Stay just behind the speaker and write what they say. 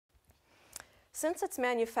Since its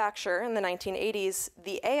manufacture in the 1980s,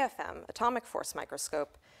 the AFM, atomic force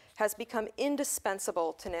microscope, has become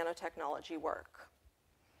indispensable to nanotechnology work.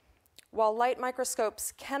 While light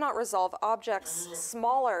microscopes cannot resolve objects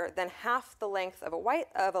smaller than half the length of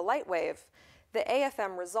a light wave, the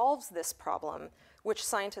AFM resolves this problem, which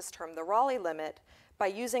scientists term the Rayleigh limit, by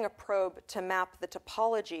using a probe to map the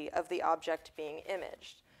topology of the object being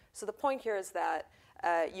imaged. So the point here is that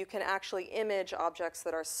you can actually image objects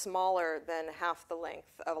that are smaller than half the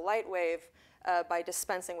length of a light wave by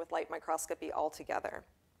dispensing with light microscopy altogether.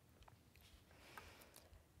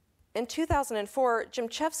 In 2004,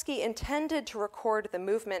 Gimzewksi intended to record the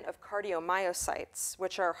movement of cardiomyocytes,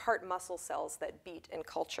 which are heart muscle cells that beat in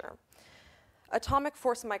culture. Atomic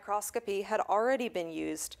force microscopy had already been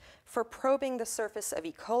used for probing the surface of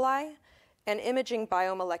E. coli and imaging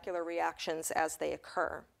biomolecular reactions as they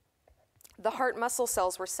occur. The heart muscle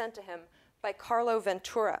cells were sent to him by Carlo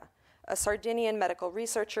Ventura, a Sardinian medical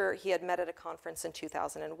researcher he had met at a conference in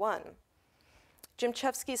 2001.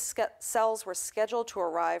 Gimzewski's cells were scheduled to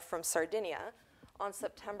arrive from Sardinia on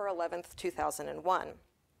September 11, 2001.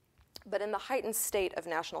 But in the heightened state of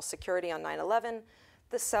national security on 9/11,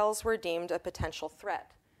 the cells were deemed a potential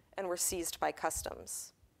threat and were seized by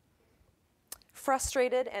customs.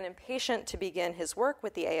 Frustrated and impatient to begin his work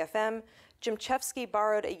with the AFM, Gimzewski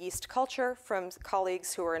borrowed a yeast culture from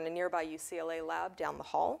colleagues who were in a nearby UCLA lab down the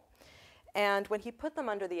hall. And when he put them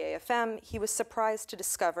under the AFM, he was surprised to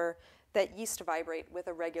discover that yeast vibrate with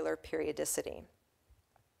a regular periodicity.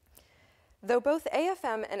 Though both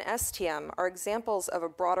AFM and STM are examples of a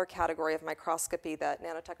broader category of microscopy that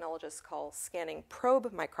nanotechnologists call scanning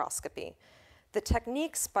probe microscopy, the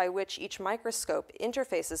techniques by which each microscope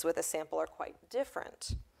interfaces with a sample are quite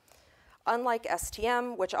different. Unlike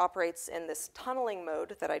STM, which operates in this tunneling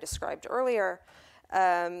mode that I described earlier,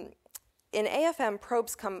 in AFM,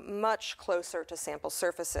 probes come much closer to sample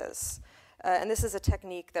surfaces. And this is a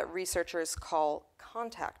technique that researchers call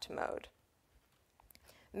contact mode.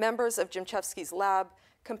 Members of Gimzewski's lab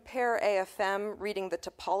compare AFM reading the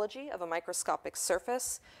topology of a microscopic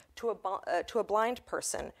surface to a blind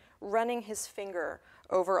person running his finger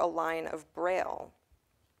over a line of braille.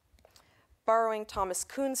 Borrowing Thomas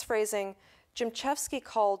Kuhn's phrasing, Gimzewski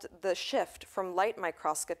called the shift from light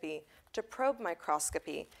microscopy to probe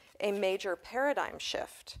microscopy a major paradigm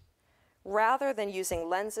shift. Rather than using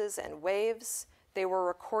lenses and waves, they were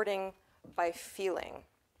recording by feeling.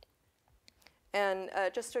 And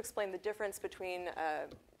just to explain the difference between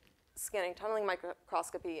scanning tunneling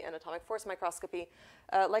microscopy and atomic force microscopy,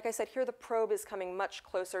 like I said, here the probe is coming much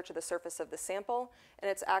closer to the surface of the sample, and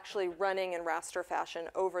it's actually running in raster fashion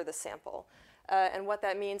over the sample. And what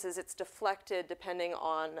that means is it's deflected depending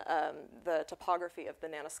on the topography of the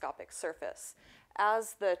nanoscopic surface.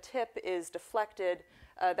 As the tip is deflected,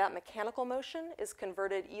 that mechanical motion is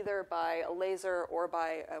converted either by a laser or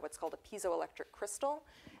by what's called a piezoelectric crystal,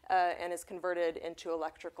 and is converted into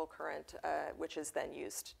electrical current, which is then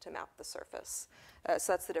used to map the surface.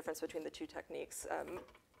 So that's the difference between the two techniques.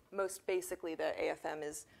 Most basically, the AFM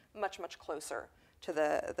is much, much closer to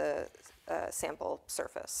the sample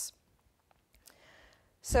surface.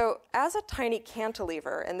 So as a tiny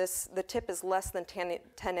cantilever, and the tip is less than 10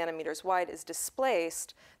 nanometers wide, is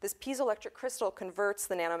displaced, this piezoelectric crystal converts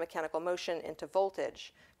the nanomechanical motion into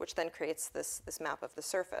voltage, which then creates this map of the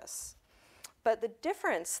surface. But the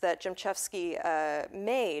difference that Gimzewski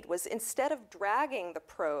made was, instead of dragging the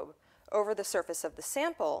probe over the surface of the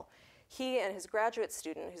sample, he and his graduate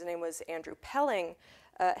student, whose name was Andrew Pelling,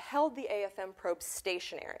 held the AFM probe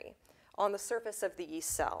stationary on the surface of the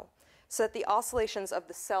yeast cell, so that the oscillations of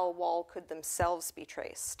the cell wall could themselves be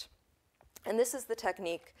traced. And this is the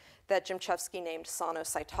technique that Gimzewski named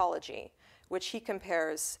Sonocytology, which he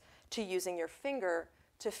compares to using your finger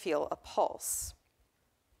to feel a pulse.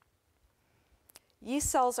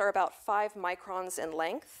 Yeast cells are about 5 microns in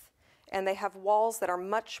length, and they have walls that are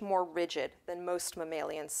much more rigid than most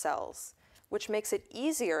mammalian cells, which makes it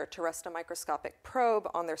easier to rest a microscopic probe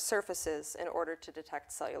on their surfaces in order to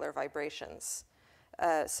detect cellular vibrations.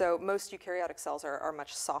 So most eukaryotic cells are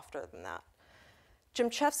much softer than that.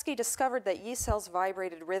 Gimzewski discovered that yeast cells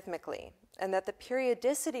vibrated rhythmically, and that the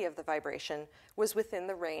periodicity of the vibration was within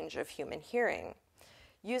the range of human hearing.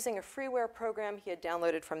 Using a freeware program he had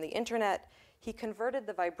downloaded from the internet, he converted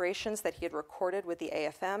the vibrations that he had recorded with the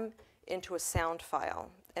AFM into a sound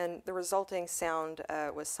file, and the resulting sound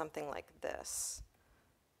was something like this.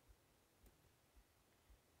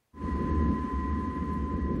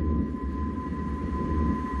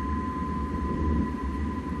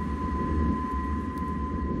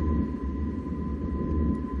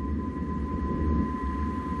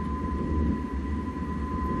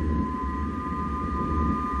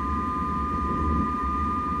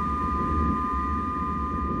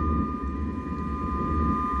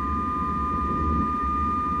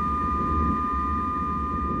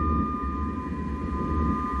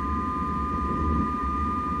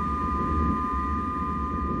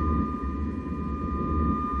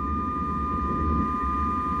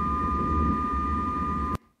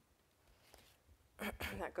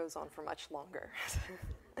 that goes on for much longer.